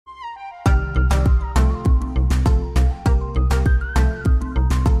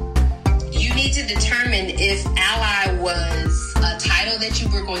determine if ally was a title that you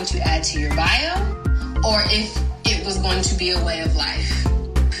were going to add to your bio or if it was going to be a way of life.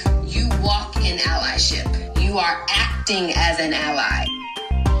 You walk in allyship. You are acting as an ally.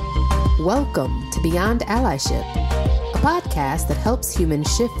 Welcome to Beyond Allyship, a podcast that helps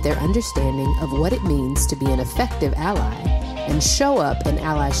humans shift their understanding of what it means to be an effective ally and show up in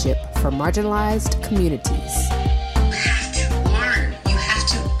allyship for marginalized communities. You have to learn. You have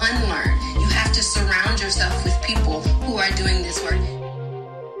to unlearn. You have to surround yourself with people who are doing this work.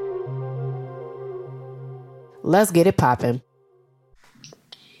 Let's get it poppin'.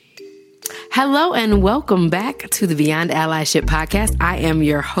 Hello and welcome back to the Beyond Allyship podcast. I am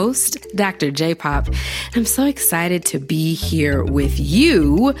your host, Dr. J Pop. I'm so excited to be here with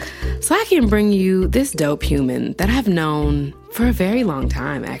you so I can bring you this dope human that I've known for a very long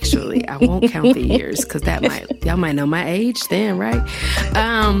time, actually. I won't count the years because y'all might know my age then, right?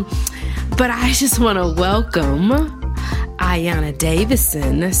 But I just want to welcome Aiyana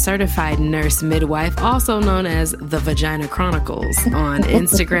Davison, certified nurse midwife, also known as the Vagina Chronicles on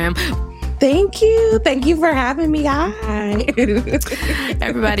Instagram. Thank you. Thank you for having me. Hi.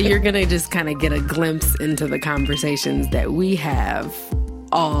 Everybody, you're going to just kind of get a glimpse into the conversations that we have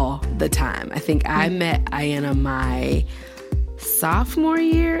all the time. I think I met Aiyana my sophomore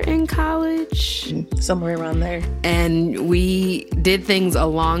year in college. Somewhere around there. And we did things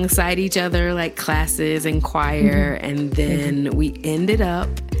alongside each other, like classes and choir. And then we ended up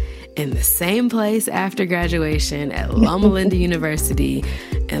in the same place after graduation at Loma Linda University.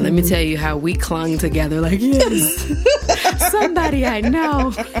 And let me tell you how we clung together like, yes, somebody I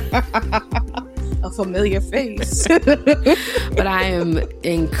know. A familiar face. But I am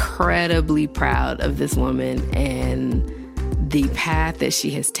incredibly proud of this woman and the path that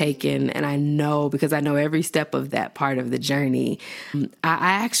she has taken. And I know, because I know every step of that part of the journey, I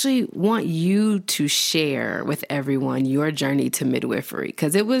actually want you to share with everyone your journey to midwifery,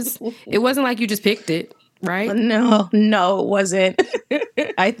 because it wasn't like you just picked it. Right? No, it wasn't.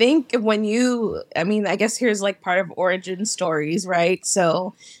 I think I guess here's like part of origin stories, right?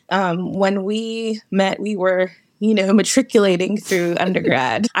 So when we met, we were, matriculating through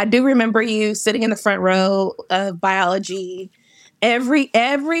undergrad. I do remember you sitting in the front row of biology. Every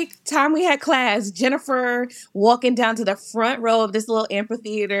time we had class, Jennifer walking down to the front row of this little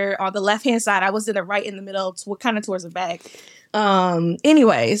amphitheater on the left-hand side. I was in the middle, kind of towards the back.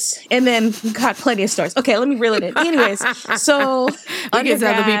 Anyways, and then got plenty of stories. Okay, let me reel it in. Anyways, so we can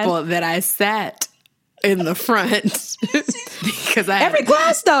tell the people that I sat in the front because every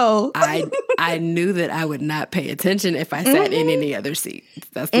class though. I knew that I would not pay attention if I sat in any other seat.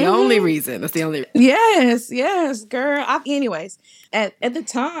 That's the only reason. That's the only reason. Yes, girl. Anyways, at the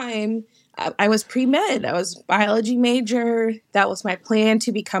time, I was pre-med. I was biology major. That was my plan,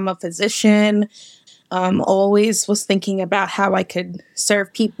 to become a physician. Always was thinking about how I could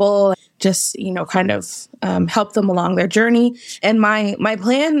serve people, just, help them along their journey. And my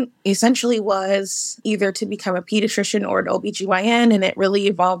plan essentially was either to become a pediatrician or an OBGYN, and it really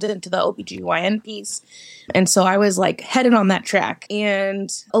evolved into the OBGYN piece. And so I was headed on that track.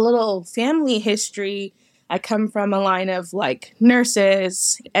 And a little family history, I come from a line of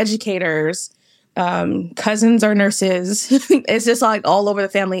nurses, educators, cousins are nurses. It's just all over the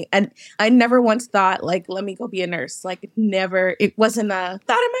family. And I never once thought let me go be a nurse. Never, it wasn't a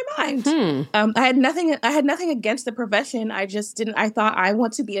thought in my mind. I had nothing against the profession. I thought I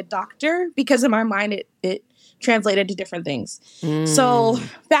want to be a doctor, because in my mind, it translated to different things. So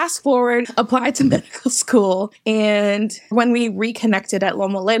fast forward, applied to medical school. And when we reconnected at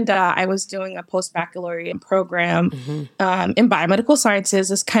Loma Linda, I was doing a post-baccalaureate program in biomedical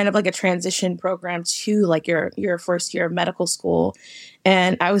sciences. It's kind of like a transition program to your first year of medical school.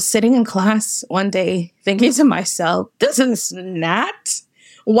 And I was sitting in class one day thinking to myself, this is not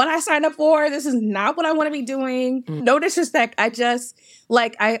what I signed up for. This is not what I want to be doing. No disrespect. I just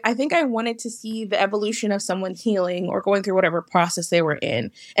I think I wanted to see the evolution of someone healing or going through whatever process they were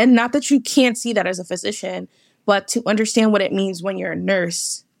in. And not that you can't see that as a physician, but to understand what it means when you're a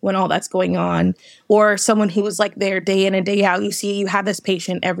nurse, when all that's going on, or someone who was there day in and day out. You have this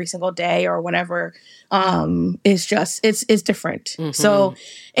patient every single day or whatever. It's different. So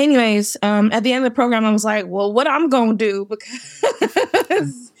anyways, at the end of the program, I was like, well, what I'm going to do,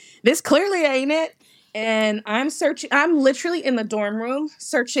 because this clearly ain't it. And I'm literally in the dorm room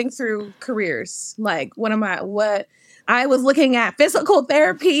searching through careers. What I was looking at physical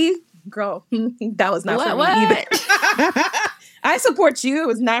therapy. Girl, that was not for me either. I support you. It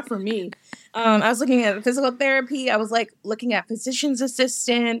was not for me. I was looking at physical therapy. I was looking at physician's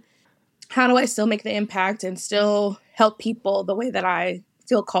assistant. How do I still make the impact and still help people the way that I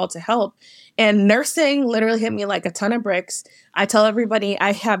feel called to help. And nursing literally hit me like a ton of bricks. I tell everybody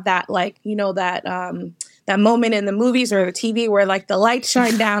I have that, like, you know, that moment in the movies or the TV where like the lights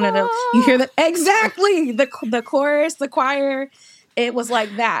shine down and you hear the chorus, the choir. It was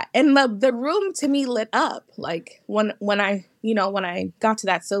like that. And the room to me lit up like when I got to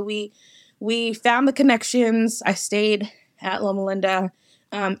that. So we found the connections. I stayed at Loma Linda.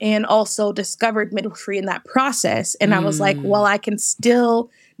 And also discovered midwifery in that process. And I was like, well, I can still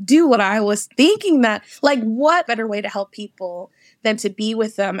do what I was thinking that, like, what better way to help people than to be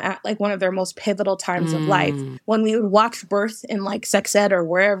with them at like one of their most pivotal times of life. When we would watch birth in like sex ed or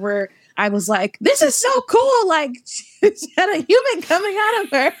wherever, I was like, this is so cool. Like, she had a human coming out of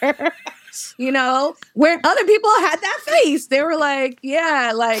her. You know, where other people had that face, they were like,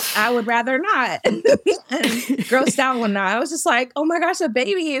 yeah, like I would rather not. And grossed out one night. I was just like, oh my gosh, a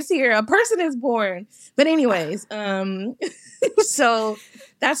baby is here. A person is born. But anyways, so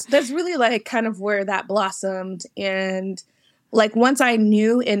that's really like kind of where that blossomed. And like once I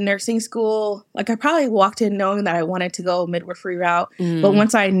knew in nursing school, like I probably walked in knowing that I wanted to go midwifery route. But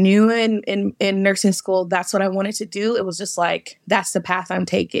once I knew in nursing school, that's what I wanted to do. It was just like, that's the path I'm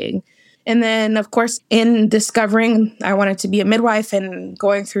taking. And then, of course, in discovering I wanted to be a midwife and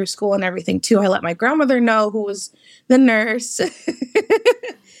going through school and everything, too, I let my grandmother know, who was the nurse.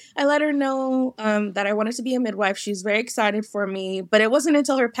 I let her know that I wanted to be a midwife. She's very excited for me. But it wasn't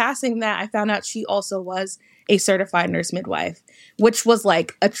until her passing that I found out she also was a certified nurse midwife, which was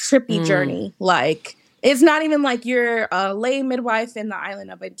like a trippy journey. Like, it's not even like you're a lay midwife in the island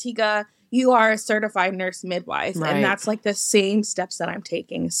of Antigua. You are a certified nurse midwife. Right. And that's like the same steps that I'm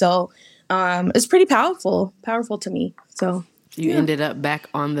taking. So it's pretty powerful to me. So you ended up back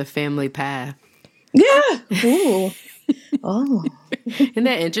on the family path. Yeah. Ooh. Oh. Isn't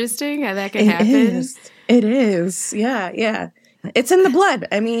that interesting how that can happen? It is. Yeah. Yeah. It's in the blood.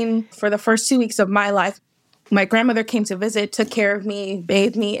 I mean, for the first 2 weeks of my life, my grandmother came to visit, took care of me,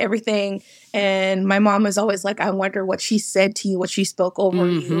 bathed me, everything. And my mom was always like, I wonder what she said to you, what she spoke over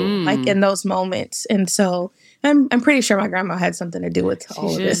you, like in those moments. And so I'm pretty sure my grandma had something to do with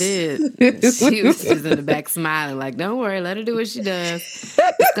all of this. Did. She was just in the back smiling like, don't worry, let her do what she does.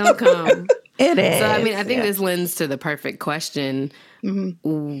 It's going to come. It is. So, I mean, I think this lends to the perfect question.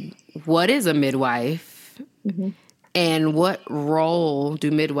 What is a midwife? And what role do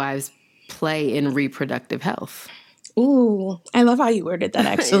midwives play in reproductive health? Ooh, I love how you worded that,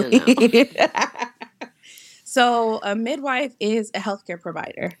 actually. So a midwife is a healthcare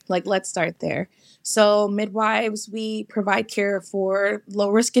provider. Like, let's start there. So midwives, we provide care for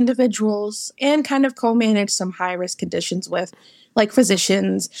low-risk individuals and kind of co-manage some high-risk conditions with, like,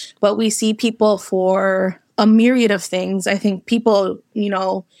 physicians. But we see people for a myriad of things. I think people, you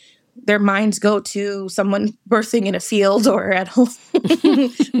know, their minds go to someone birthing in a field or at home,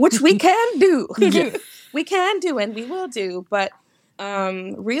 which we can do. Yeah. We can do and we will do. But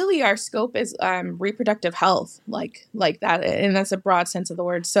really our scope is reproductive health, like that. And that's a broad sense of the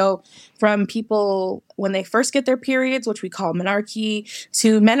word. So from people when they first get their periods, which we call menarche,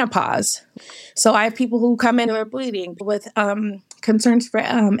 to menopause. So I have people who come in who are bleeding with concerns for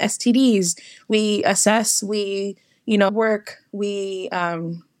STDs. We assess, we, work, we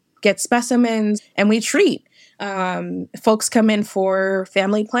get specimens, and we treat. Folks come in for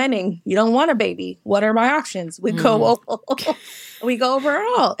family planning. You don't want a baby. What are my options? We go over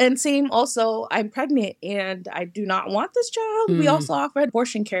all. And same also, I'm pregnant and I do not want this child. We also offer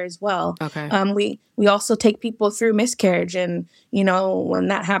abortion care as well. Okay. We also take people through miscarriage, and when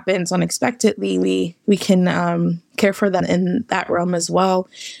that happens unexpectedly, we can care for them in that realm as well.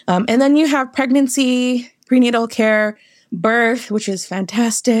 And then you have pregnancy, prenatal care, birth, which is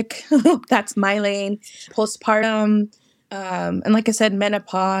fantastic. That's my lane. Postpartum, and like I said,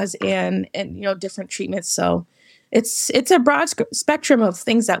 menopause and different treatments. So it's a broad spectrum of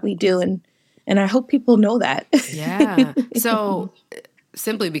things that we do, and I hope people know that. Yeah. So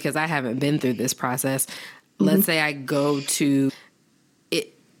simply because I haven't been through this process, let's say I go to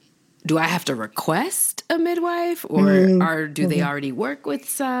it. Do I have to request a midwife, or do they already work with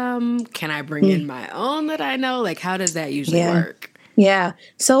some? Can I bring in my own that I know? Like, how does that usually work? Yeah.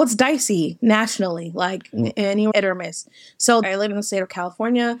 So it's dicey nationally, like any hit or miss. So I live in the state of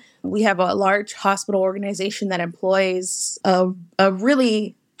California. We have a large hospital organization that employs a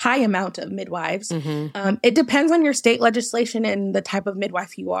really high amount of midwives. It depends on your state legislation and the type of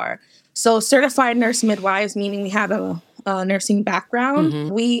midwife you are. So certified nurse midwives, meaning we have a nursing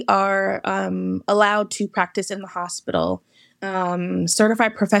background. We are allowed to practice in the hospital.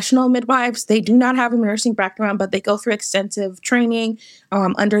 Certified professional midwives, they do not have a nursing background, but they go through extensive training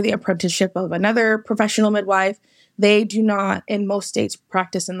under the apprenticeship of another professional midwife. They do not, in most states,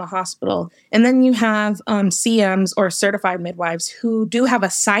 practice in the hospital. And then you have CMs or certified midwives who do have a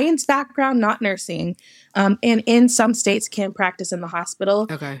science background, not nursing, and in some states can practice in the hospital.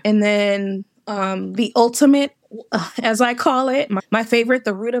 Okay. And then the ultimate, as I call it, my favorite,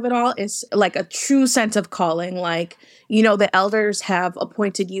 the root of it all is like a true sense of calling. Like, you know, the elders have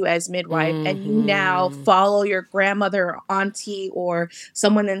appointed you as midwife and you now follow your grandmother or auntie or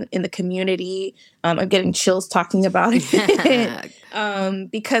someone in the community. I'm getting chills talking about it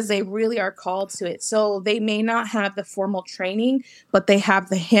because they really are called to it. So they may not have the formal training, but they have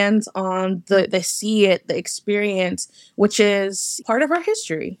the hands-on, the see it, the experience, which is part of our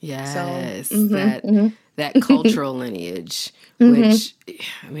history. Yes, So, that cultural lineage, which,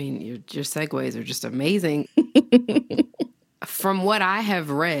 I mean, your segues are just amazing. From what I have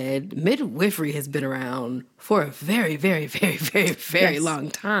read, midwifery has been around for a very, very, very, very, very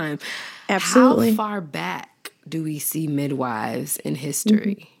long time. Absolutely. How far back do we see midwives in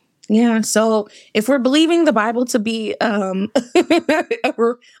history? Yeah, so if we're believing the Bible to be a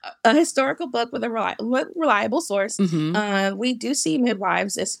historical book with a reliable source, we do see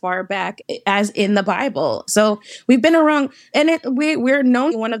midwives as far back as in the Bible. So we've been around, and we're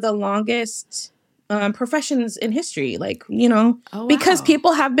known one of the longest professions in history, like, you know, because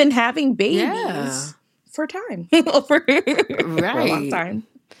people have been having babies for time, for a long time.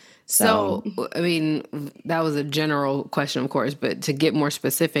 So, I mean, that was a general question, of course, but to get more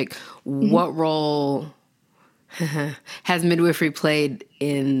specific, what role has midwifery played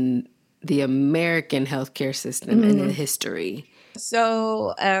in the American healthcare system and in history?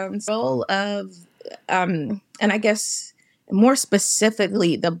 So, role of, and I guess more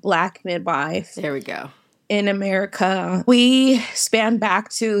specifically, the Black midwife. There we go. In America, we span back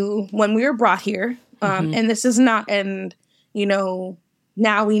to when we were brought here, and this is not, and you know,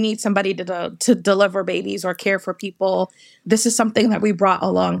 now we need somebody to deliver babies or care for people. This is something that we brought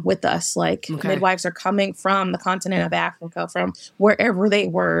along with us. Like midwives are coming from the continent of Africa, from wherever they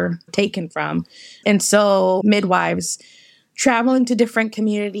were taken from. And so midwives traveling to different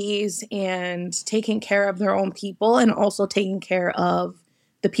communities and taking care of their own people and also taking care of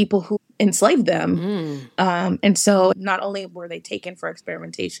the people who enslaved them. And so not only were they taken for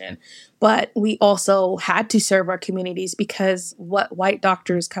experimentation, but we also had to serve our communities because what white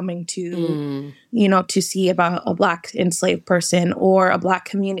doctors coming to, you know, to see about a Black enslaved person or a Black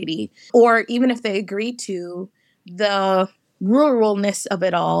community, or even if they agreed to, the ruralness of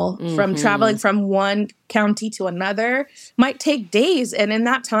it all from traveling from one county to another might take days. And in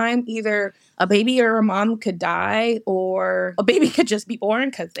that time, either a baby or a mom could die or a baby could just be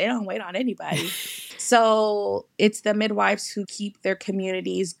born because they don't wait on anybody. So it's the midwives who keep their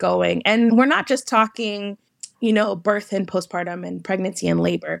communities going. And we're not just talking, you know, birth and postpartum and pregnancy and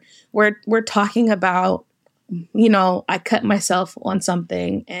labor. We're talking about, you know, I cut myself on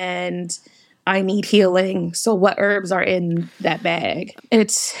something and I need healing. So what herbs are in that bag?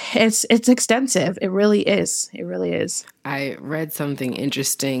 It's extensive. It really is. It really is. I read something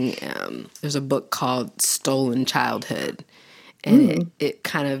interesting. There's a book called Stolen Childhood, and it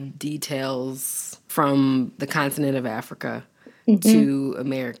kind of details from the continent of Africa to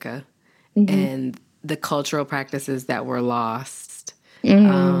America and the cultural practices that were lost,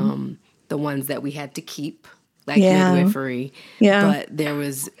 the ones that we had to keep, like midwifery. But it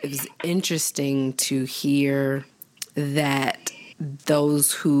was interesting to hear that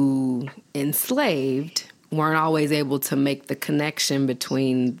those who enslaved weren't always able to make the connection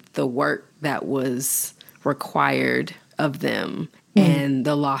between the work that was required of them and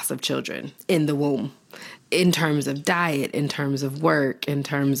the loss of children in the womb, in terms of diet, in terms of work, in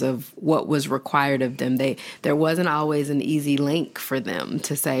terms of what was required of them. There wasn't always an easy link for them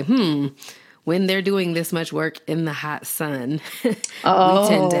to say, when they're doing this much work in the hot sun, we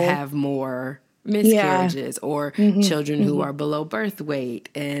tend to have more miscarriages or children who are below birth weight.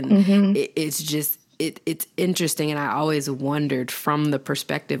 And it's interesting. And I always wondered, from the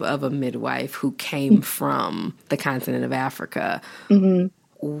perspective of a midwife who came from the continent of Africa,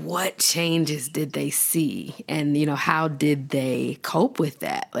 what changes did they see? And, you know, how did they cope with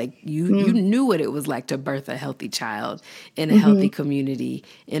that? Like, you knew what it was like to birth a healthy child in a healthy community,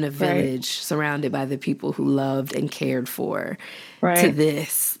 in a village, surrounded by the people who loved and cared for. To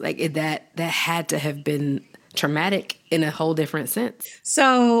this, like, that had to have been traumatic in a whole different sense.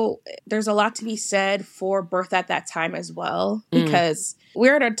 So there's a lot to be said for birth at that time as well, because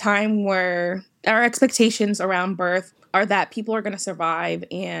we're at a time where our expectations around birth are that people are going to survive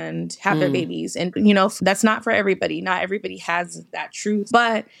and have their babies. And, you know, that's not for everybody. Not everybody has that truth.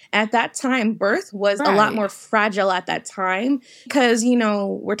 But at that time, birth was a lot more fragile at that time because, you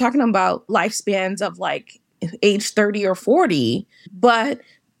know, we're talking about lifespans of like age 30 or 40, but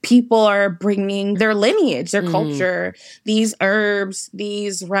people are bringing their lineage, their culture, these herbs,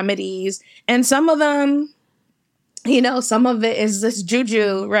 these remedies, and some of them, some of it is this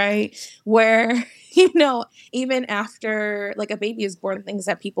juju, right? Where, even after like a baby is born, things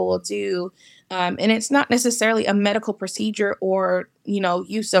that people will do. And it's not necessarily a medical procedure or,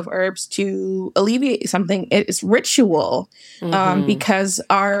 use of herbs to alleviate something. It's ritual because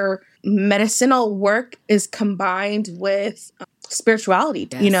our medicinal work is combined with spirituality,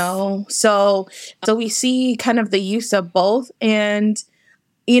 So we see kind of the use of both. And,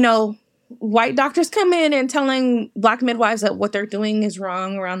 white doctors come in and telling Black midwives that what they're doing is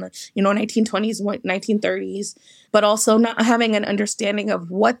wrong around the, 1920s, 1930s, but also not having an understanding of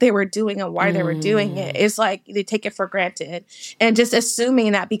what they were doing and why they were doing it. It's like they take it for granted and just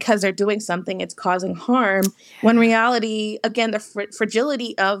assuming that because they're doing something, it's causing harm, when reality, again, the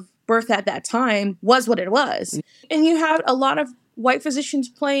fragility of birth at that time was what it was. And you had a lot of white physicians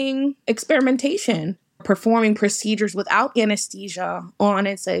playing experimentation, performing procedures without anesthesia on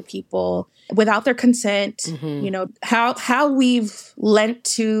enslaved people, without their consent. How we've lent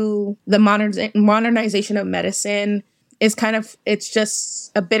to the modernization of medicine is it's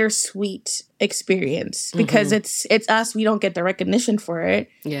just a bittersweet experience because it's us. We don't get the recognition for it.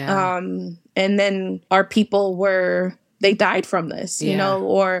 Yeah. And then our people they died from this,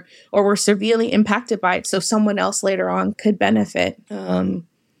 or were severely impacted by it. So someone else later on could benefit.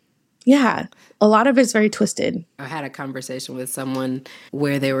 A lot of it's very twisted. I had a conversation with someone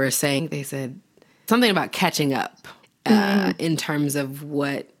where they said something about catching up in terms of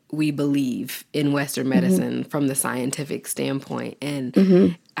what we believe in Western medicine from the scientific standpoint.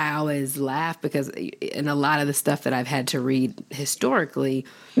 And I always laugh because in a lot of the stuff that I've had to read historically,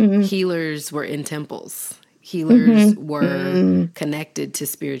 healers were in temples. Healers were connected to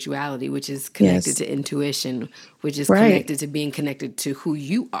spirituality, which is connected to intuition, which is connected to being connected to who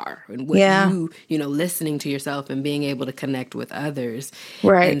you are and what listening to yourself and being able to connect with others.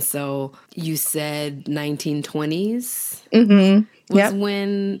 Right. And so you said 1920s was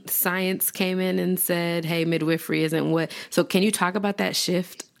when science came in and said, hey, midwifery isn't what. So can you talk about that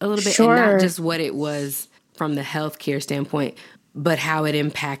shift a little bit? Sure. And not just what it was from the healthcare standpoint, but how it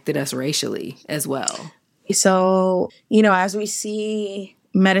impacted us racially as well. So, as we see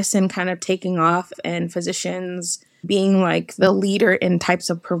medicine kind of taking off and physicians being like the leader in types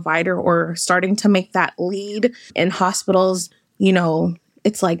of provider or starting to make that lead in hospitals,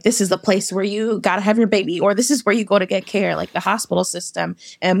 it's like, this is the place where you got to have your baby, or this is where you go to get care, like the hospital system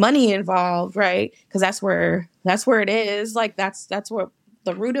and money involved, right? Because that's where it is. Like that's where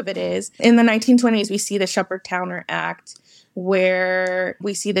the root of it is. In the 1920s, we see the Shepherd-Towner Act, where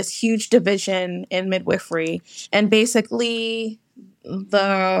we see this huge division in midwifery. And basically,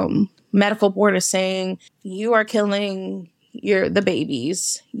 the medical board is saying, you are killing the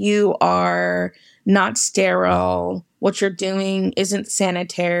babies. You are not sterile. What you're doing isn't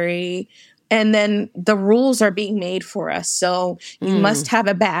sanitary. And then the rules are being made for us. So you must have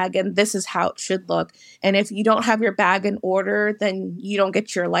a bag, and this is how it should look. And if you don't have your bag in order, then you don't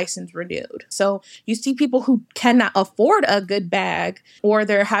get your license renewed. So you see people who cannot afford a good bag, or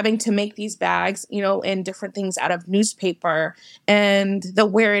they're having to make these bags, and different things out of newspaper, and the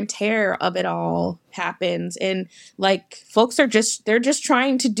wear and tear of it all happens. And like folks they're just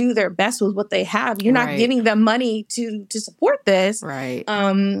trying to do their best with what they have. You're not giving them money to support this. Right.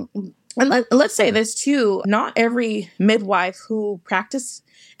 And let's say this too, not every midwife who practiced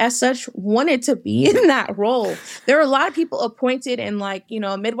as such wanted to be in that role. There are a lot of people appointed, and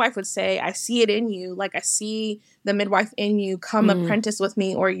a midwife would say, I see it in you. Like, I see the midwife in you. Come apprentice with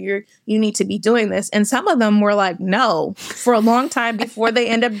me, or you need to be doing this. And some of them were like, no, for a long time before they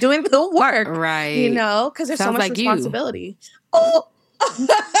end up doing the work. Right. Because there's so much responsibility. You. Oh.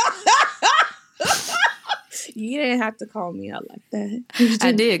 You didn't have to call me out like that.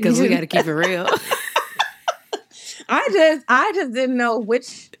 I did, because we got to keep it real. I just didn't know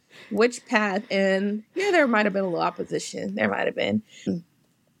which path, and there might have been a little opposition. There might have been,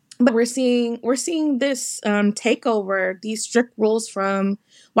 but we're seeing this takeover, these strict rules from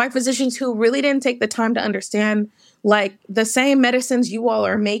white physicians who really didn't take the time to understand, like, the same medicines you all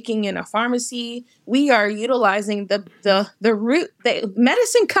are making in a pharmacy, we are utilizing the root. The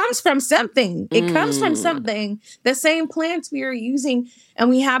medicine comes from something. It comes from something. The same plants we are using, and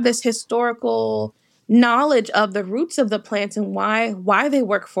we have this historical knowledge of the roots of the plants and why they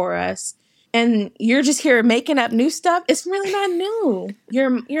work for us. And you're just here making up new stuff. It's really not new.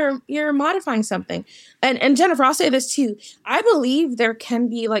 You're modifying something. And Jennifer, I'll say this too. I believe there can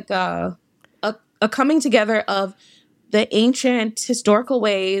be like a coming together of the ancient historical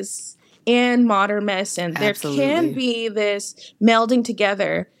ways and modern medicine. Absolutely. There can be this melding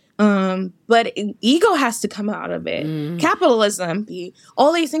together. But ego has to come out of it. Capitalism,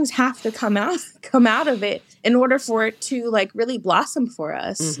 all these things have to come out of it in order for it to like really blossom for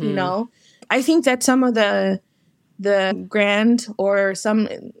us. You know, I think that some of the grand, or some,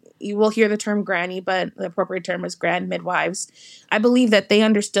 you will hear the term granny, but the appropriate term is grand midwives. I believe that they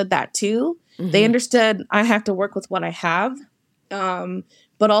understood that too. They understood I have to work with what I have,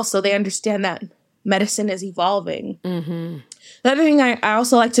 but also they understand that medicine is evolving. The other thing I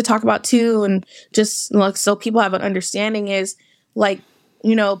also like to talk about too, and just like so people have an understanding, is like,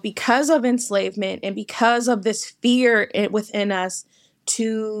 you know, because of enslavement and because of this fear within us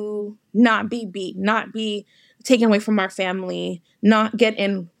to not be beat, not be taken away from our family, not get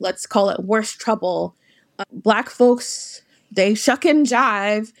in, let's call it, worse trouble. Black folks, they shuck and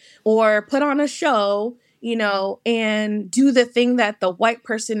jive or put on a show, you know, and do the thing that the white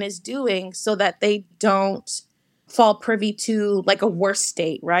person is doing so that they don't fall privy to like a worse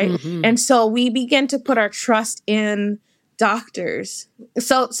state, right? And so we begin to put our trust in doctors.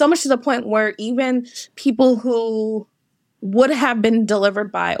 So much to the point where even people who would have been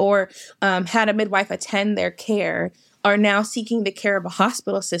delivered by or had a midwife attend their care are now seeking the care of a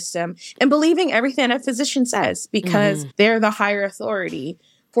hospital system and believing everything a physician says because they're the higher authority.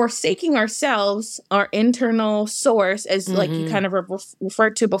 Forsaking ourselves, our internal source, as like you kind of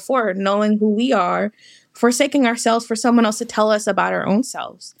referred to before, knowing who we are, forsaking ourselves for someone else to tell us about our own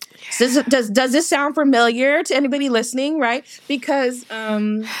selves. So does this sound familiar to anybody listening, right? Because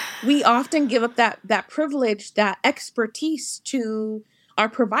we often give up that privilege, that expertise to our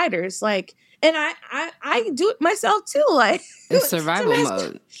providers. Like, and I do it myself too. Like, it's survival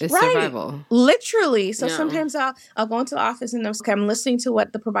mode. It's right, survival. Literally. So sometimes I'll go into the office and I'm listening to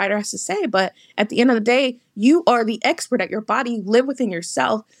what the provider has to say. But at the end of the day, you are the expert at your body. You live within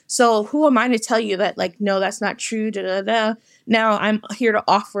yourself. So who am I to tell you that, like, no, that's not true. Da, da, da. Now I'm here to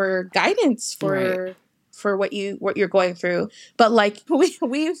offer guidance for what you're going through. But like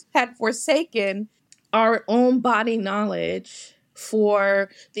we've had forsaken our own body knowledge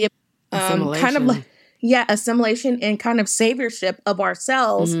for the kind of like, assimilation and kind of saviorship of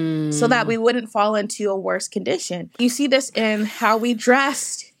ourselves so that we wouldn't fall into a worse condition. You see this in how we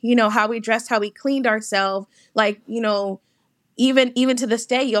dressed, how we cleaned ourselves. Like, even to this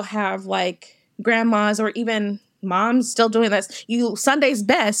day, you'll have like grandmas or even moms still doing this. Sunday's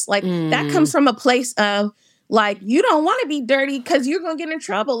best. Like that comes from a place of like, you don't want to be dirty because you're going to get in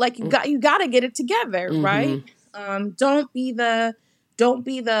trouble. Like you got to get it together. Right. Don't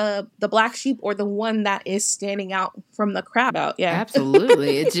be the black sheep or the one that is standing out from the crowd out. Yeah,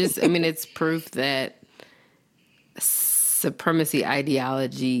 absolutely. It's just, it's proof that supremacy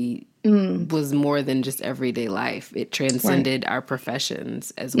ideology was more than just everyday life. It transcended our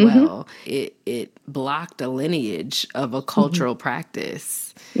professions as well. It blocked a lineage of a cultural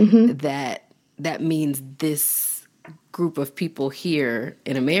practice that means this group of people here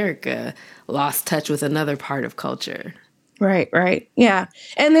in America lost touch with another part of culture. Right. Yeah.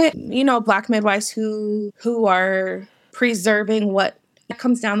 And then, Black midwives who are preserving what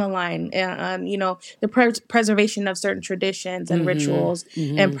comes down the line and, the preservation of certain traditions and rituals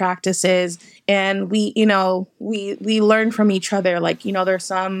and practices. And we learn from each other. Like, there's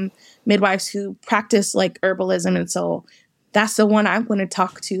some midwives who practice like herbalism. And so that's the one I'm going to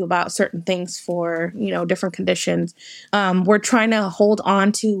talk to about certain things for, different conditions. We're trying to hold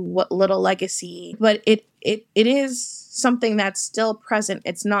on to what little legacy, but it is something that's still present.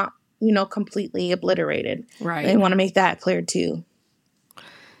 It's not, completely obliterated. Right. I want to make that clear too.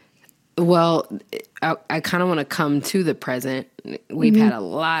 Well, I kind of want to come to the present. We've had a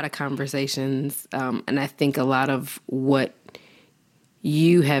lot of conversations, and I think a lot of what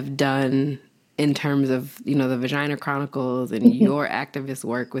you have done in terms of, the Vagina Chronicles and your activist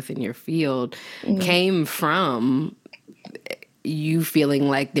work within your field came from you feeling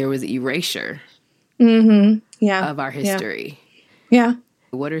like there was erasure of our history. Yeah.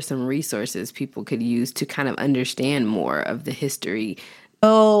 What are some resources people could use to kind of understand more of the history?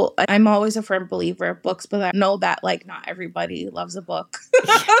 Oh, I'm always a firm believer of books, but I know that like not everybody loves a book.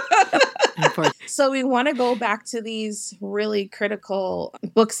 So we want to go back to these really critical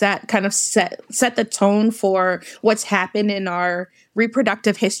books that kind of set the tone for what's happened in our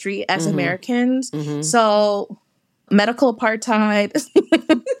reproductive history as Americans. So medical apartheid,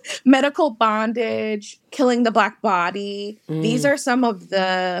 medical bondage, killing the Black body. These are some of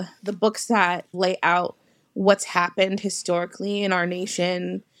the books that lay out what's happened historically in our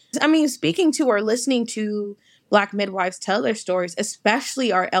nation. Speaking to or listening to Black midwives tell their stories,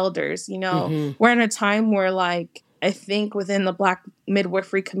 especially our elders, we're in a time where like I think within the Black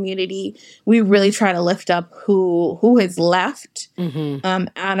midwifery community, we really try to lift up who has left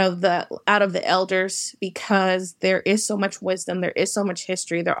out of the elders, because there is so much wisdom, there is so much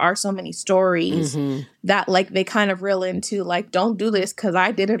history, there are so many stories that like they kind of reel into, like, don't do this because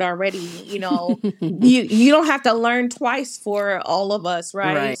I did it already. You know, you don't have to learn twice for all of us,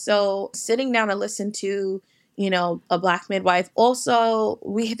 right? So sitting down and listen to, you know, a Black midwife. Also,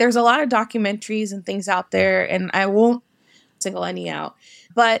 there's a lot of documentaries and things out there, and I won't single any out,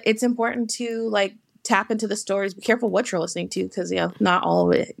 but it's important to like tap into the stories. Be careful what you're listening to, because, you know, not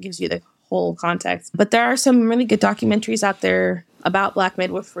all of it gives you the whole context. But there are some really good documentaries out there about Black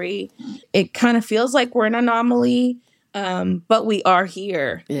midwifery. It kind of feels like we're an anomaly, but we are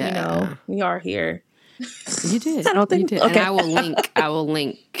here. Yeah. You know, we are here. You did. I don't think you did. Okay. And I will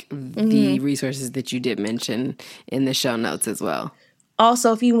link the resources that you did mention in the show notes as well.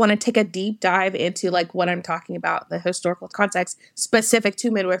 Also, if you want to take a deep dive into like what I'm talking about, the historical context specific to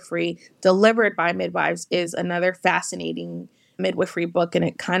midwifery, Delivered by Midwives is another fascinating midwifery book, and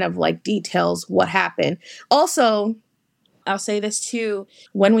it kind of like details what happened. Also, I'll say this too,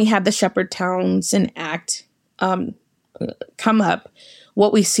 when we had the Shepherd-Townsend Act come up,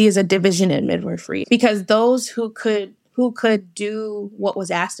 what we see is a division in midwifery, because those who could do what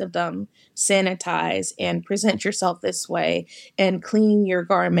was asked of them, sanitize and present yourself this way and clean your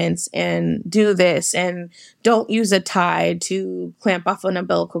garments and do this and don't use a tie to clamp off an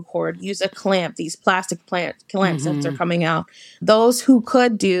umbilical cord, use a clamp, these plastic clamps that are coming out. Those who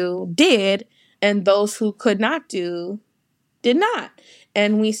could do did, and those who could not do did not.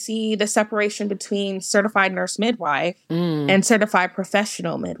 And we see the separation between certified nurse midwife and certified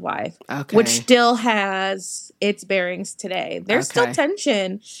professional midwife, which still has its bearings today. There's still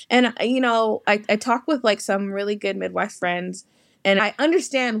tension. And, you know, I talk with like some really good midwife friends, and I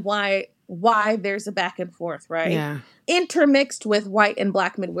understand why there's a back and forth, right? Yeah. Intermixed with white and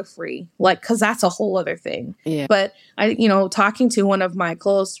Black midwifery, like, because that's a whole other thing. Yeah. But talking to one of my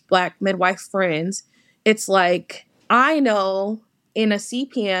close Black midwife friends, it's like, I know in a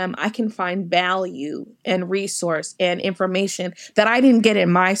CPM, I can find value and resource and information that I didn't get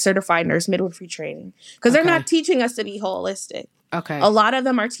in my certified nurse midwifery training, because they're not teaching us to be holistic. Okay. A lot of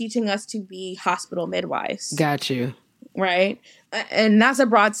them are teaching us to be hospital midwives. Got you. Right. And that's a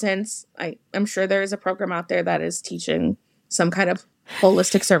broad sense. I'm sure there is a program out there that is teaching some kind of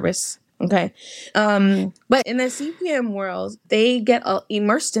holistic service. Okay. But in the CPM world, they get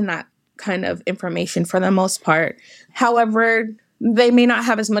immersed in that kind of information for the most part. However, they may not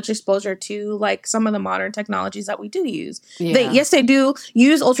have as much exposure to like some of the modern technologies that we do use. Yeah. They do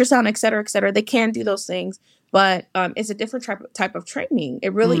use ultrasound, et cetera, et cetera. They can do those things, but it's a different type of training.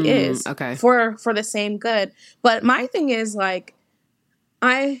 It really is for the same good. But my thing is like,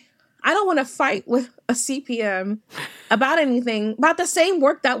 I don't want to fight with a CPM about anything, about the same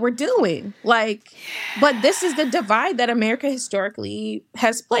work that we're doing. Like, but this is the divide that America historically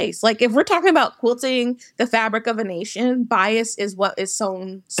has placed. Like, if we're talking about quilting the fabric of a nation, bias is what is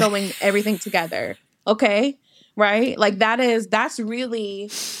sewing everything together. Okay. Right. Like that's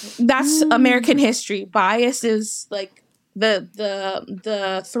American history. Bias is like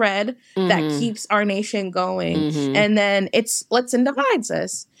the thread that keeps our nation going. And then it splits and divides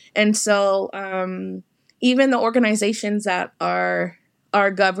us. And so even the organizations that are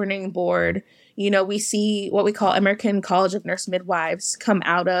our governing board, we see what we call American College of Nurse Midwives come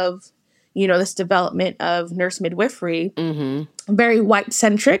out of, this development of nurse midwifery, very white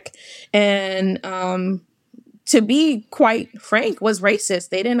centric. And to be quite frank, was racist.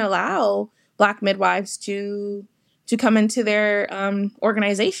 They didn't allow Black midwives to come into their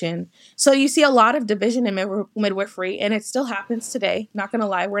organization. So you see a lot of division in midwifery, and it still happens today. Not going to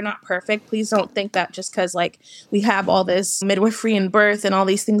lie, we're not perfect. Please don't think that just because like we have all this midwifery and birth and all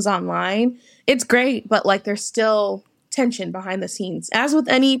these things online, it's great, but like there's still tension behind the scenes, as with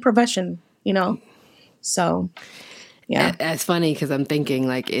any profession, So, yeah. That's funny because I'm thinking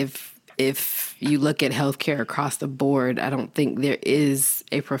like if you look at healthcare across the board, I don't think there is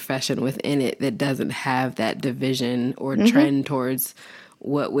a profession within it that doesn't have that division or trend towards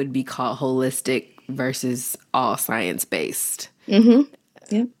what would be called holistic versus all science-based. Yeah.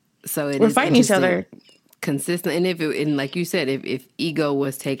 So we're fighting each other. Consistent. And like you said, if ego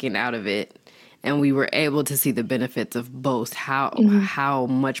was taken out of it and we were able to see the benefits of both, how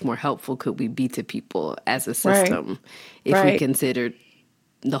much more helpful could we be to people as a system if we considered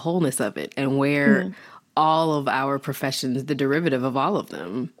the wholeness of it, and where all of our professions, the derivative of all of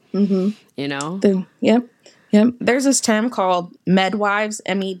them, Yep. There's this term called medwives,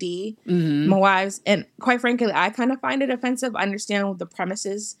 MED, midwives. And quite frankly, I kind of find it offensive. I understand the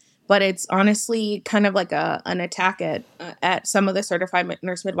premises but it's honestly kind of like an attack at some of the certified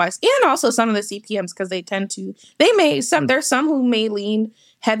nurse midwives and also some of the CPMs, because there's some who may lean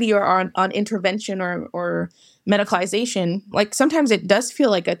heavier on intervention or medicalization. Like sometimes it does feel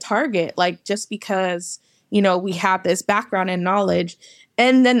like a target, like just because, we have this background and knowledge,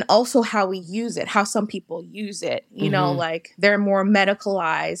 and then also how we use it, how some people use it, like they're more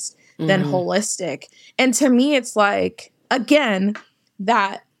medicalized than holistic. And to me, it's like, again,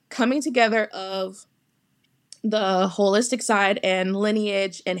 that coming together of the holistic side and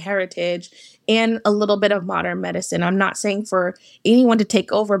lineage and heritage and a little bit of modern medicine. I'm not saying for anyone to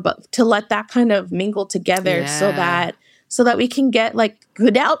take over, but to let that kind of mingle together so that we can get like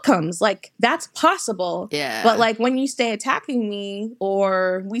good outcomes. Like that's possible. Yeah. But like when you stay attacking me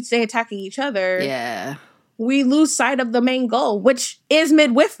or we stay attacking each other, we lose sight of the main goal, which is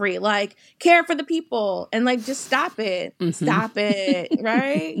midwifery, like care for the people and like just stop it. Stop it,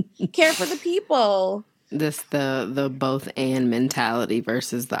 right? Care for the people. This the both and mentality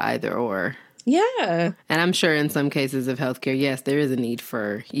versus the either or. Yeah. And I'm sure in some cases of healthcare, yes, there is a need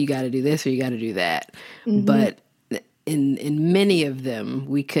for you got to do this or you got to do that. But in many of them,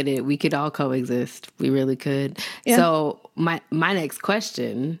 we could all coexist. We really could. Yeah. So my next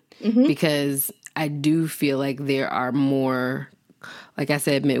question, because I do feel like there are more, like I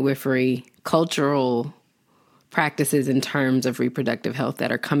said, midwifery, cultural practices in terms of reproductive health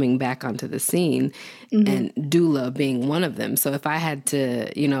that are coming back onto the scene, and doula being one of them. So if I had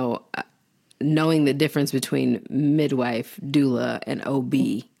to, knowing the difference between midwife, doula, and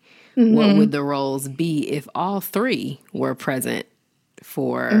OB, what would the roles be if all three were present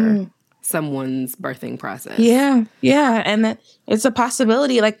for someone's birthing process? Yeah. And that it's a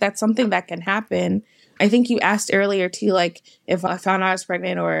possibility, like that's something that can happen. I think you asked earlier too, like if I found I was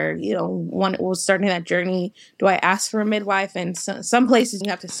pregnant or, one was starting that journey, do I ask for a midwife? And some places you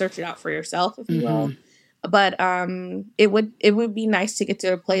have to search it out for yourself, if you will. But it would be nice to get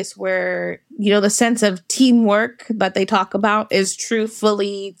to a place where, the sense of teamwork that they talk about is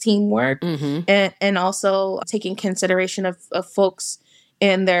truthfully teamwork, and also taking consideration of folks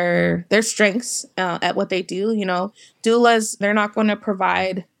and their strengths at what they do. Doulas, they're not going to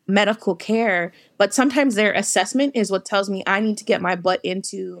provide medical care, but sometimes their assessment is what tells me I need to get my butt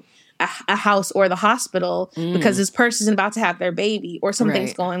into a house or the hospital because this person's about to have their baby or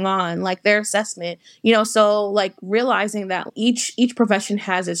something's going on, like their assessment, so like realizing that each profession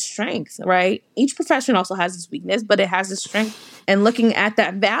has its strength, right? Each profession also has its weakness, but it has its strength, and looking at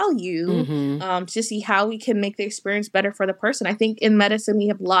that value to see how we can make the experience better for the person. I think in medicine, we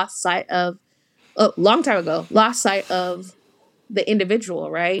have lost sight of the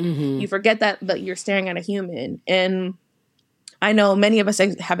individual, right? You forget that you're staring at a human. And I know many of us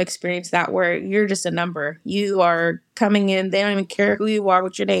have experienced that where you're just a number. You are coming in. They don't even care who you are,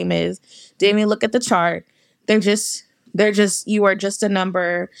 what your name is. They don't even look at the chart. You are just a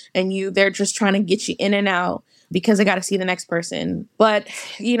number, and they're just trying to get you in and out because they got to see the next person. But,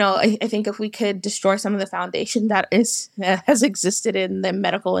 I think if we could destroy some of the foundation that has existed in the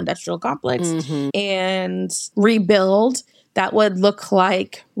medical industrial complex and rebuild, that would look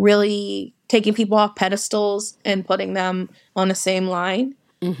like really taking people off pedestals and putting them on the same line.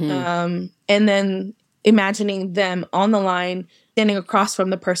 And then imagining them on the line, standing across from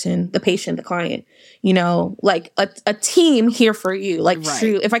the person, the patient, the client, like a team here for you. Like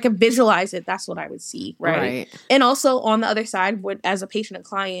true, if I could visualize it, that's what I would see. Right. And also on the other side, as a patient and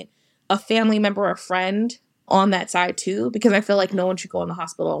client, a family member or friend on that side too, because I feel like no one should go in the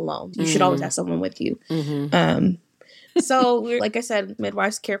hospital alone. You should always have someone with you. So, like I said,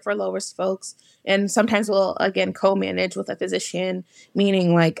 midwives care for low risk folks. And sometimes we'll, again, co-manage with a physician,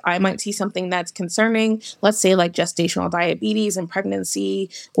 meaning like I might see something that's concerning, let's say like gestational diabetes and pregnancy,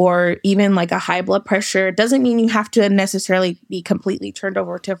 or even like a high blood pressure. It doesn't mean you have to necessarily be completely turned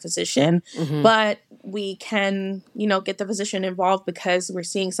over to a physician, but we can, get the physician involved because we're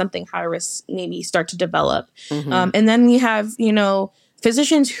seeing something high risk maybe start to develop. And then we have,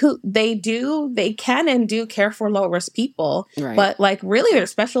 physicians who they can and do care for low risk people, but like really their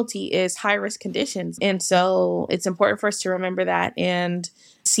specialty is high risk conditions. And so it's important for us to remember that and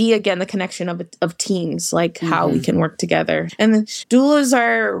see again the connection of teams, like how we can work together. And the doulas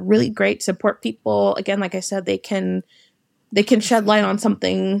are really great support people. Again, like I said, they can shed light on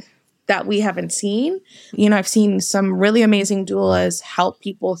something that we haven't seen. I've seen some really amazing doulas help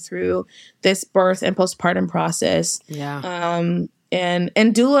people through this birth and postpartum process.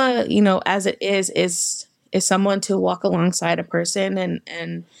 And doula, as it is someone to walk alongside a person,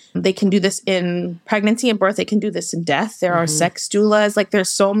 and they can do this in pregnancy and birth. They can do this in death. There are sex doulas. Like there's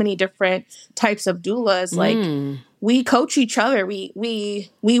so many different types of doulas. Like we coach each other. We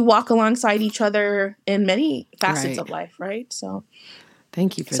walk alongside each other in many facets of life, right? So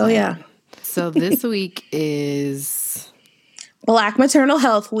thank you for that. Yeah. So this week is Black Maternal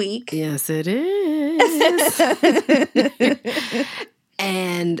Health Week. Yes, it is.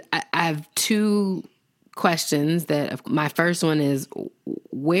 And I have two questions. My first one is,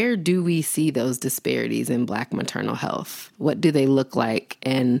 where do we see those disparities in Black maternal health? What do they look like?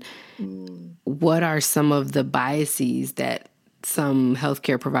 And what are some of the biases that some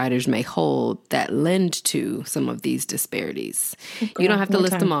healthcare providers may hold that lend to some of these disparities? You don't have to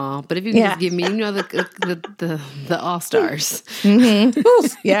list them all, but if you can just give me, the all-stars. Mm-hmm.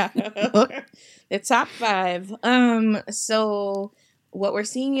 Yeah. The top 5. So what we're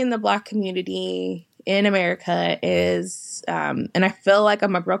seeing in the Black community in America is, and I feel like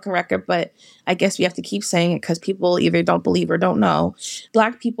I'm a broken record, but I guess we have to keep saying it because people either don't believe or don't know.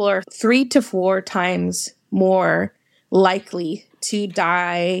 Black people are 3 to 4 times more likely to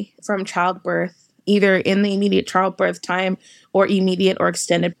die from childbirth, either in the immediate childbirth time or immediate or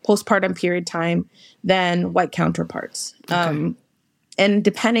extended postpartum period time, than white counterparts. Okay. And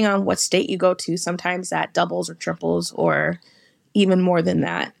depending on what state you go to, sometimes that doubles or triples or even more than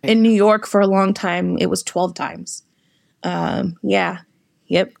that. In New York, for a long time, it was 12 times. Yeah.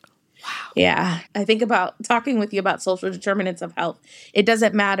 Yep. Wow. Yeah. I think about talking with you about social determinants of health. It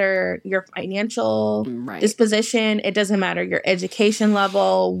doesn't matter your financial disposition. It doesn't matter your education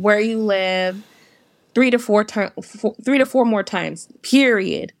level, where you live. 3 to 4 more times,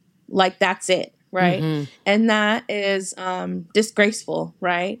 period. Like, that's it. Right. Mm-hmm. And that is disgraceful.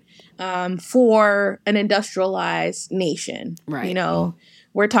 Right. For an industrialized nation. Right. You know,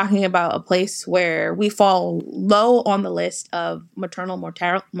 we're talking about a place where we fall low on the list of maternal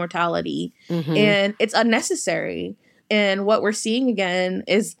mortality, and it's unnecessary. And what we're seeing again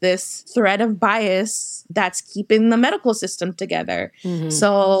is this thread of bias that's keeping the medical system together. Mm-hmm.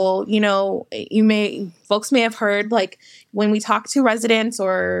 So, you know, folks may have heard, like, when we talk to residents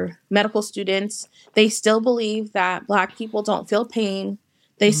or medical students, they still believe that Black people don't feel pain.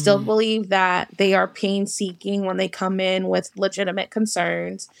 They still believe that they are pain seeking when they come in with legitimate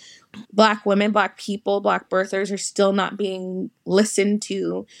concerns. Black women, Black people, Black birthers are still not being listened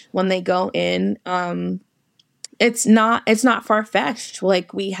to when they go in. It's not far-fetched.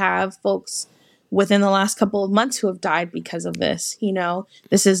 Like, we have folks within the last couple of months who have died because of this. You know,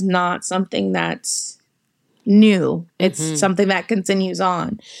 this is not something that's new. It's something that continues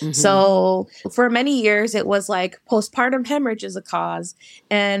on. Mm-hmm. So for many years, it was like postpartum hemorrhage is a cause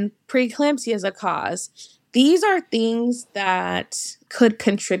and preeclampsia is a cause. These are things that could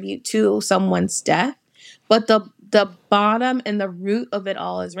contribute to someone's death, but the bottom and the root of it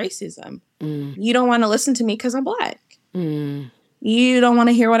all is racism. You don't want to listen to me because I'm Black. You don't want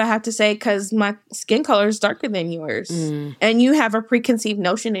to hear what I have to say because my skin color is darker than yours. And you have a preconceived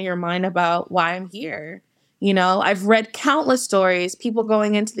notion in your mind about why I'm here. You know, I've read countless stories, people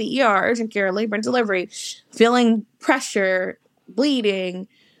going into the ER, urgent care, labor and delivery, feeling pressure, bleeding,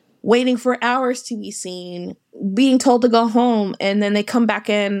 waiting for hours to be seen, being told to go home, and then they come back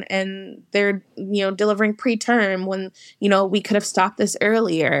in and they're, you know, delivering preterm when, you know, we could have stopped this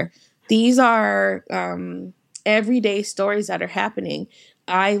earlier. These are everyday stories that are happening.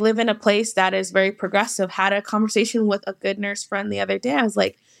 I live in a place that is very progressive. Had a conversation with a good nurse friend the other day. I was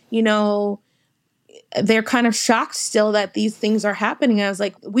like, you know, they're kind of shocked still that these things are happening. I was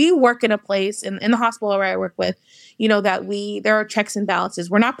like, we work in a place in the hospital where I work with, you know, that there are checks and balances.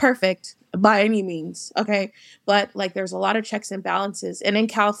 We're not perfect by any means. Okay. But like, there's a lot of checks and balances. And in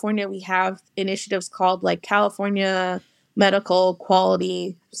California, we have initiatives called like California Medical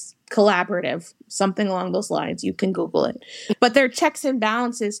Quality Collaborative, something along those lines. You can Google it. But there are checks and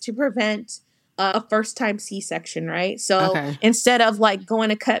balances to prevent a first-time C-section, right? So instead of like going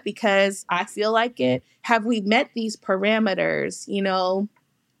to cut because I feel like it, have we met these parameters, you know,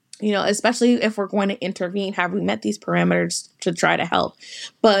 especially if we're going to intervene, have we met these parameters to try to help?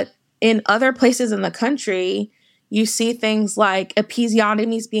 But in other places in the country, you see things like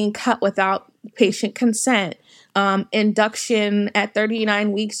episiotomies being cut without patient consent, induction at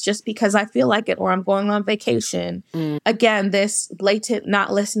 39 weeks just because I feel like it or I'm going on vacation. Again, this blatant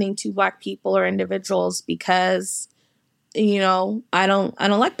not listening to Black people or individuals because, you know, I don't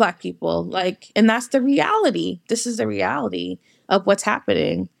like Black people. Like, and that's the reality. This is the reality of what's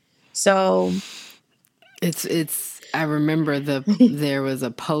happening. So I remember there was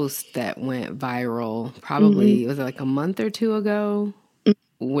a post that went viral probably, was it like a month or two ago,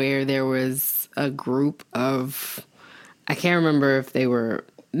 where there was a group of, I can't remember if they were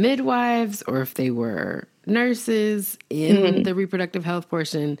midwives or if they were nurses in the reproductive health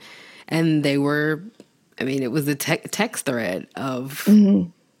portion, and they were I mean, it was a text thread of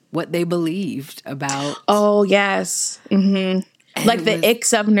what they believed about. Oh, yes. Like the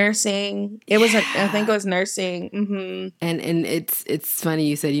icks of nursing. It was, I think it was nursing. And it's funny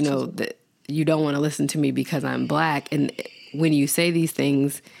you said, that you don't want to listen to me because I'm Black. And when you say these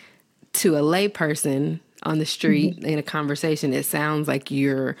things to a lay person on the street in a conversation, it sounds like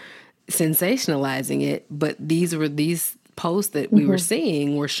you're sensationalizing it. But these posts that we were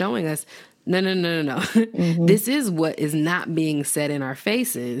seeing were showing us, no. This is what is not being said in our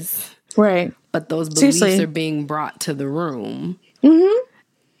faces. Right. But those beliefs are being brought to the room.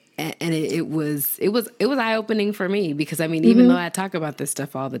 And it was eye-opening for me because, I mean, even though I talk about this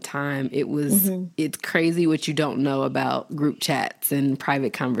stuff all the time, it's crazy what you don't know about group chats and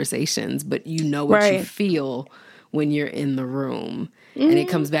private conversations, but you know what you feel when you're in the room. And it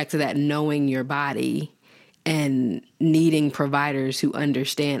comes back to that knowing your body and needing providers who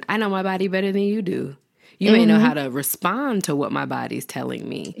understand, I know my body better than you do. You may know how to respond to what my body's telling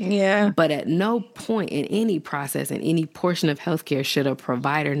me. Yeah. But at no point in any process, in any portion of healthcare, should a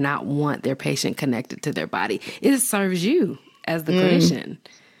provider not want their patient connected to their body. It serves you as the clinician.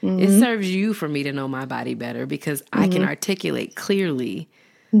 It serves you for me to know my body better because I can articulate clearly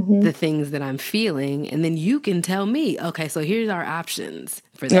the things that I'm feeling. And then you can tell me, okay, so here's our options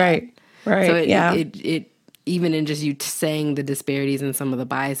for that. Right. So it even in just you saying the disparities and some of the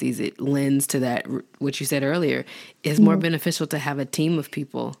biases, it lends to that, what you said earlier, is more beneficial to have a team of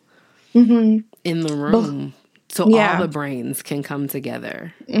people in the room so all the brains can come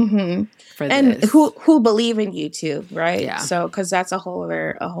together for and this. who believe in you too, right? Yeah. So, because that's a whole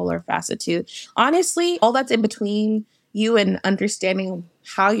other facet too. Honestly, all that's in between you and understanding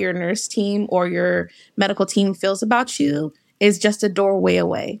how your nurse team or your medical team feels about you is just a doorway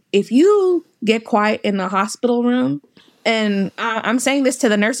away. If you get quiet in the hospital room, and I'm saying this to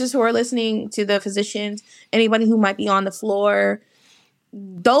the nurses who are listening, to the physicians, anybody who might be on the floor,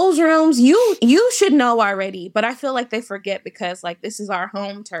 those rooms, you should know already, but I feel like they forget because like this is our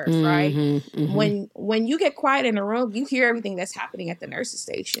home turf, right? When you get quiet in a room, you hear everything that's happening at the nurses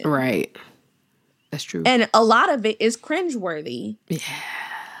station. Right. That's true. And a lot of it is cringeworthy. Yeah.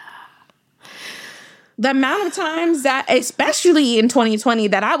 The amount of times that, especially in 2020,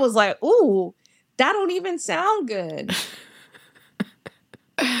 that I was like, ooh, that don't even sound good.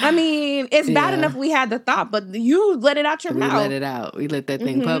 I mean, it's bad enough we had the thought, but you let it out your mouth. We let it out. We let that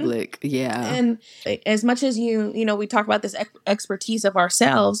thing public. Yeah. And as much as we talk about this expertise of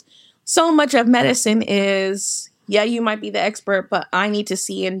ourselves, so much of medicine is, you might be the expert, but I need to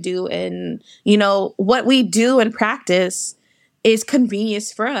see and do. And, what we do and practice is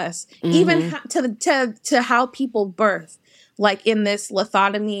convenience for us, even to how people birth, like in this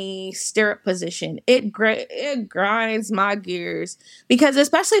lithotomy stirrup position. It grinds my gears because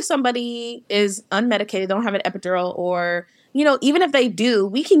especially if somebody is unmedicated, don't have an epidural, or even if they do,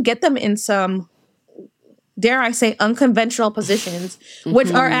 we can get them in some, dare I say, unconventional positions,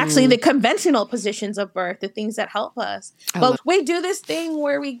 which are actually the conventional positions of birth, the things that help us. But we do this thing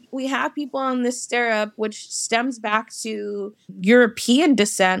where we have people on this stirrup, which stems back to European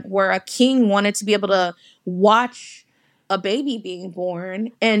descent, where a king wanted to be able to watch a baby being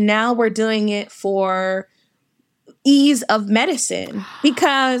born. And now we're doing it for ease of medicine.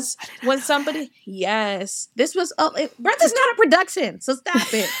 Because when somebody, this was, birth is not a production. So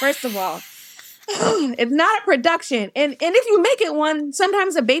stop it, first of all. It's not a production, and if you make it one,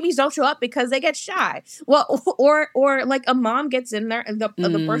 sometimes the babies don't show up because they get shy. Well, or like a mom gets in there, and the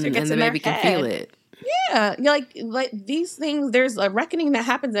birther gets in there, and the baby can feel it. Yeah, like these things. There's a reckoning that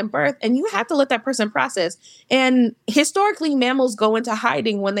happens in birth, and you have to let that person process. And historically, mammals go into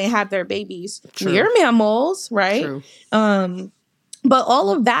hiding when they have their babies. True. We're mammals, right? True. But all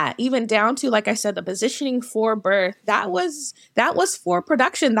of that, even down to, like I said, the positioning for birth, that was for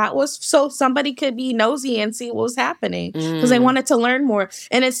production. That was so somebody could be nosy and see what was happening because they wanted to learn more.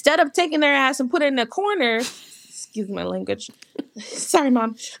 And instead of taking their ass and put it in a corner, excuse my language, sorry,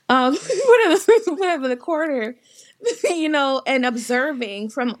 Mom, put it in the corner, and observing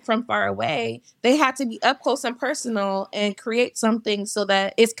from far away, they had to be up close and personal and create something so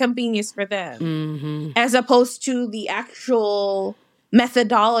that it's convenience for them, as opposed to the actual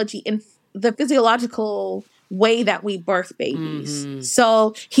methodology and the physiological way that we birth babies.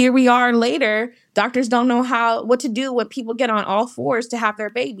 So here we are later. Doctors don't know what to do when people get on all fours to have their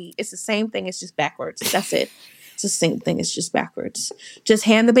baby. It's the same thing. It's just backwards. That's it. It's the same thing. It's just backwards. Just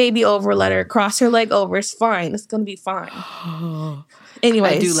hand the baby over, let her cross her leg over. It's fine. It's going to be fine.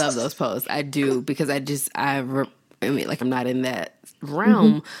 Anyways. I do love those posts. I do, because I mean, like, I'm not in that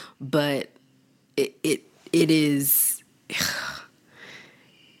realm, but it is,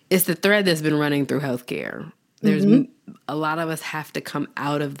 it's the thread that's been running through healthcare. There's a lot of us have to come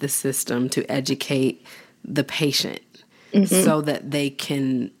out of the system to educate the patient so that they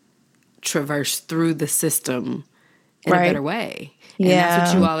can traverse through the system in a better way. And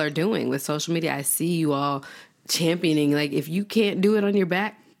that's what you all are doing with social media. I see you all championing, like, if you can't do it on your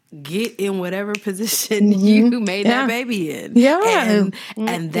back, get in whatever position you made that baby in.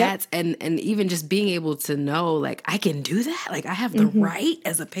 And that's, and even just being able to know, like, I can do that. Like, I have the right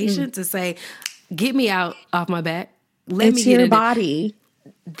as a patient to say, get me out off my back. Let me get your body.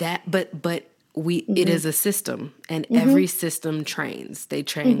 That, but it is a system, and every system trains. They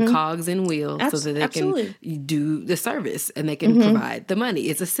train cogs and wheels so that they can do the service and they can provide the money.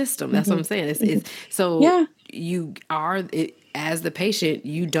 It's a system. That's what I'm saying. It's so you are, as the patient,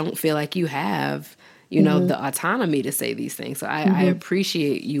 you don't feel like you have, you know, the autonomy to say these things. So I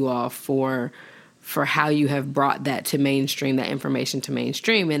appreciate you all for how you have brought that to mainstream, that information to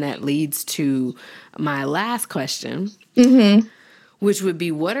mainstream. And that leads to my last question, which would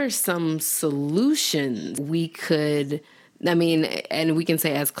be, what are some solutions we could, I mean, and we can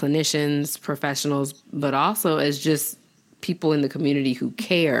say as clinicians, professionals, but also as just people in the community who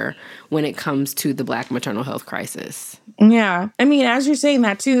care when it comes to the Black maternal health crisis? Yeah. I mean, as you're saying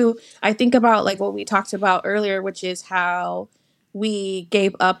that too, I think about like what we talked about earlier, which is how we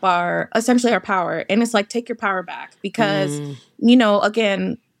gave up essentially our power. And it's like, take your power back because, you know,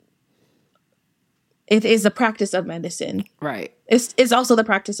 again, it is the practice of medicine. Right. It's also the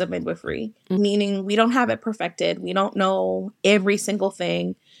practice of midwifery, meaning we don't have it perfected. We don't know every single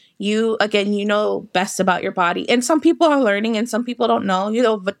thing. You know best about your body. And some people are learning and some people don't know. You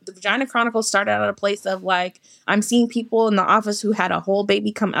know, but the Vagina Chronicles started out at a place of like, I'm seeing people in the office who had a whole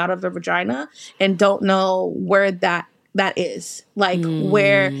baby come out of their vagina and don't know where that is, like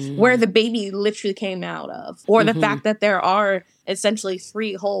where the baby literally came out of, or the fact that there are essentially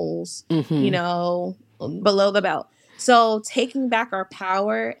 3 holes, you know, below the belt. So taking back our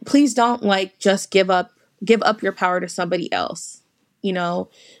power, please don't like just give up your power to somebody else, you know,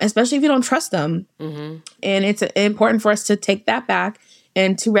 especially if you don't trust them. And it's important for us to take that back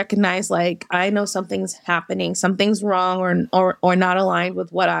and to recognize, like, I know something's happening, something's wrong or not aligned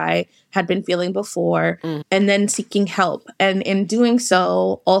with what I had been feeling before, and then seeking help. And in doing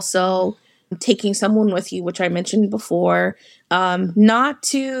so, also taking someone with you, which I mentioned before, not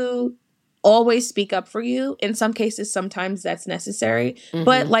to always speak up for you. In some cases, sometimes that's necessary.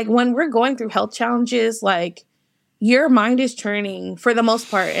 But like when we're going through health challenges, like, your mind is churning for the most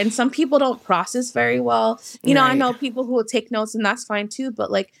part. And some people don't process very well. You know, I know people who will take notes and that's fine too.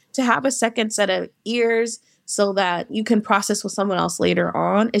 But like to have a second set of ears so that you can process with someone else later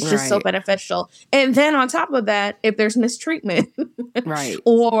on is just so beneficial. And then on top of that, if there's mistreatment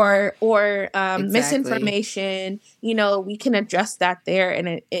or misinformation, you know, we can address that there.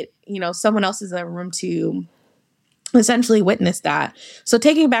 And it you know, someone else is in the room to essentially witness that. So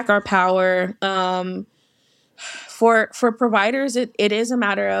taking back our power, For providers, it is a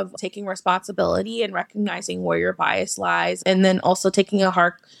matter of taking responsibility and recognizing where your bias lies, and then also taking a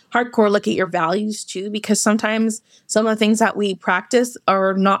hardcore look at your values too, because sometimes some of the things that we practice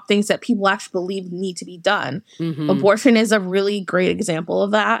are not things that people actually believe need to be done. Abortion is a really great example of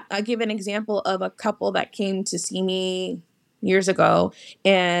that. I'll give an example of a couple that came to see me years ago,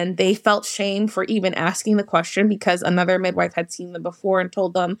 and they felt shame for even asking the question because another midwife had seen them before and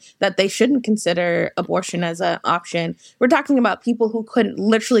told them that they shouldn't consider abortion as an option. We're talking about people who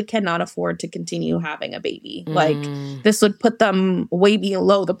literally cannot afford to continue having a baby. Like, this would put them way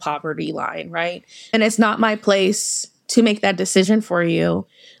below the poverty line, right? And it's not my place to make that decision for you.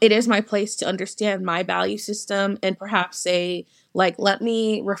 It is my place to understand my value system and perhaps say, like, let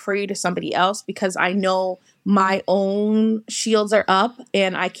me refer you to somebody else because I know my own shields are up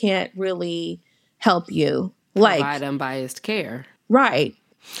and I can't really help you. Provide unbiased care. Right.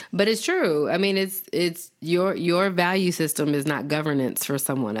 But it's true. I mean, it's your value system is not governance for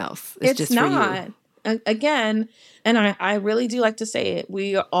someone else. It's just not. For you. Again, and I really do like to say it,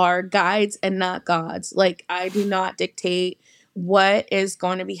 we are guides and not gods. Like, I do not dictate what is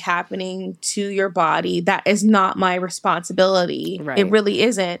going to be happening to your body. That is not my responsibility. Right. It really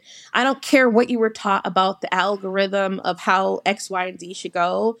isn't. I don't care what you were taught about the algorithm of how X, Y, and Z should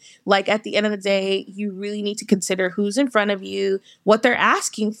go. Like, at the end of the day, you really need to consider who's in front of you, what they're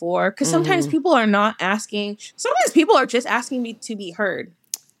asking for. Because sometimes people are not asking. Sometimes people are just asking me to be heard.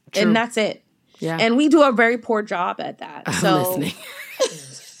 True. And that's it. Yeah. And we do a very poor job at that. I'm listening.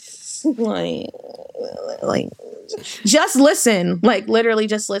 like just listen. Like, literally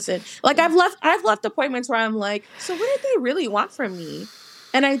just listen. Like, I've left appointments where I'm like, so what did they really want from me?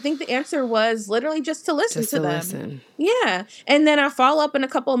 And I think the answer was literally just to listen to them. Listen. Yeah. And then I follow up in a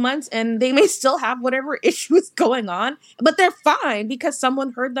couple of months and they may still have whatever issue is going on, but they're fine because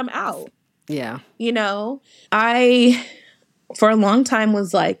someone heard them out. Yeah. You know, I, for a long time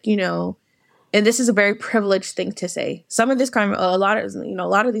was like, you know, and this is a very privileged thing to say. Some of this a lot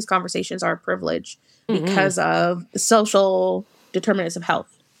of these conversations are privileged because of the social determinants of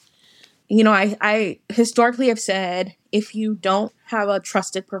health. You know, I historically have said, if you don't have a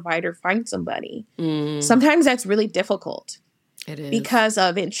trusted provider, find somebody. Sometimes that's really difficult. It is. Because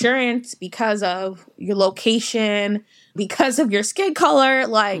of insurance, because of your location, because of your skin color.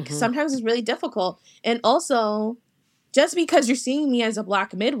 Like, sometimes it's really difficult. And also, just because you're seeing me as a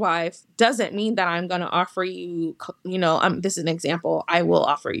Black midwife doesn't mean that I'm going to offer you, you know, this is an example. I will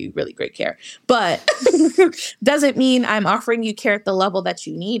offer you really great care, but doesn't mean I'm offering you care at the level that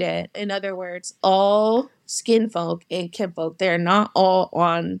you need it. In other words, all skin folk and kin folk, they're not all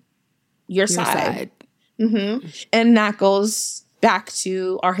on your side. And that goes back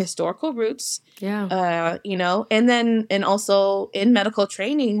to our historical roots. Yeah. You know, and also in medical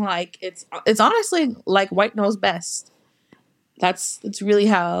training, like it's honestly like white knows best. It's really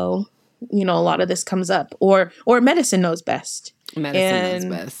how, you know, a lot of this comes up, or medicine knows best. Medicine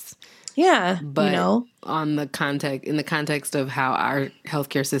knows best. Yeah. But you know, in the context of how our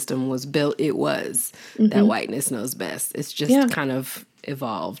healthcare system was built, it was that whiteness knows best. It's just kind of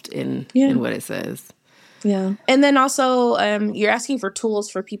evolved in what it says. Yeah. And then also, you're asking for tools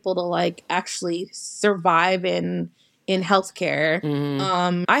for people to like actually survive in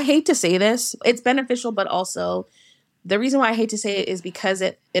healthcare. I hate to say this. It's beneficial, but also the reason why I hate to say it is because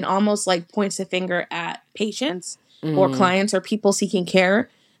it almost like points a finger at patients or clients or people seeking care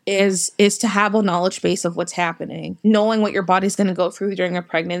is to have a knowledge base of what's happening, knowing what your body's going to go through during a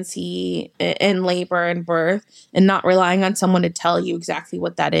pregnancy and labor and birth, and not relying on someone to tell you exactly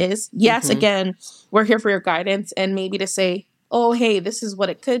what that is. Yes, again, we're here for your guidance and maybe to say, oh, hey, this is what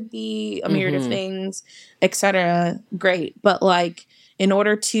it could be, a myriad of things, etc. Great. But like, in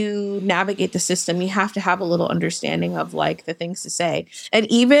order to navigate the system, you have to have a little understanding of like the things to say. And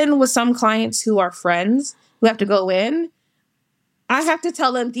even with some clients who are friends who have to go in, I have to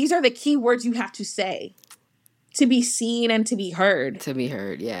tell them these are the key words you have to say to be seen and to be heard. To be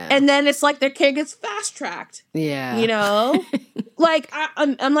heard, yeah. And then it's like their care gets fast tracked. Yeah. You know? Like,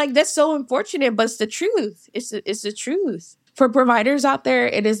 I'm like, that's so unfortunate, but it's the truth. It's the truth. For providers out there,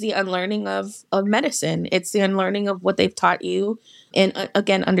 it is the unlearning of medicine. It's the unlearning of what they've taught you. And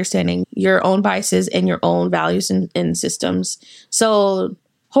again, understanding your own biases and your own values and systems. So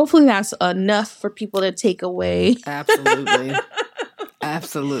hopefully that's enough for people to take away. Absolutely.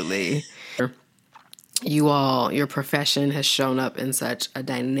 Absolutely. Your profession has shown up in such a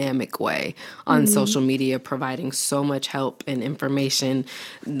dynamic way on social media, providing so much help and information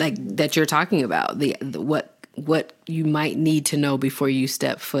like that you're talking about, what you might need to know before you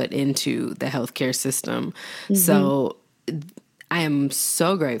step foot into the healthcare system. So I am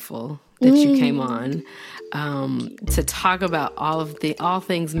so grateful that you came on to talk about all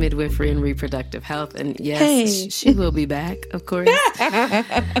things midwifery and reproductive health. And yes, she will be back, of course.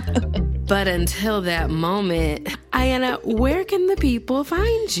 But until that moment, Aiyana, where can the people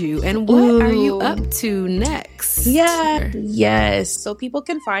find you? And what are you up to next? Yeah. Yes. So people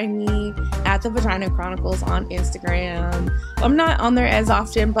can find me at the Vagina Chronicles on Instagram. I'm not on there as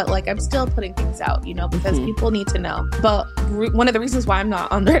often, but like I'm still putting things out, you know, because people need to know. But one of the reasons why I'm not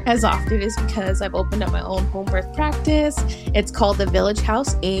on there as often is because I've opened up my own home birth practice. It's called the Village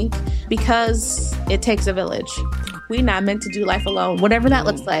House Inc. because it takes a village. We're not meant to do life alone, whatever that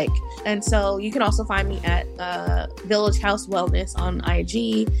looks like. And so you can also find me at Village House Wellness on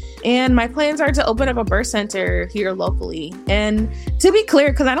IG. And my plans are to open up a birth center here locally. And to be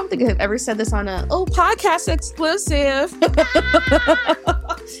clear, because I don't think I've ever said this on podcast exclusive.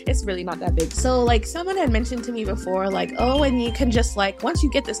 It's really not that big. So like someone had mentioned to me before, like, oh, and you can just like, once you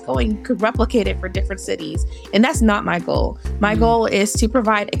get this going, you could replicate it for different cities. And that's not my goal. My goal is to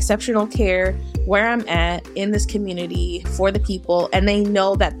provide exceptional care where I'm at in this community for the people, and they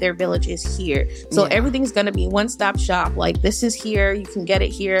know that their village is here. So everything's going to be one-stop shop. Like, this is here. You can get it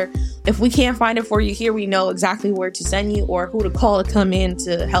here. If we can't find it for you here, we know exactly where to send you or who to call to come in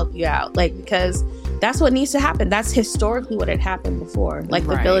to help you out. Like, because that's what needs to happen. That's historically what had happened before. Like,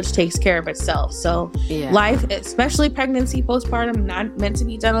 the village takes care of itself. So life, especially pregnancy, postpartum, not meant to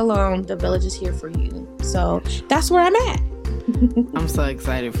be done alone. The village is here for you. So that's where I'm at. I'm so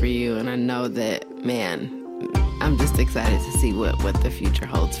excited for you. And I know that, man, I'm just excited to see what the future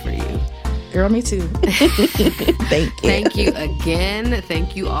holds for you. Girl, me too. Thank you. Thank you again.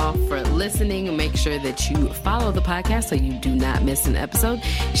 Thank you all for listening. Make sure that you follow the podcast so you do not miss an episode.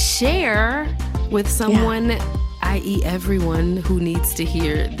 Share with someone, i.e. everyone who needs to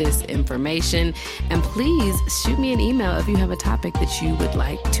hear this information. And please shoot me an email if you have a topic that you would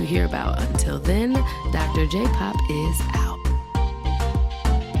like to hear about. Until then, Dr. J Pop is out.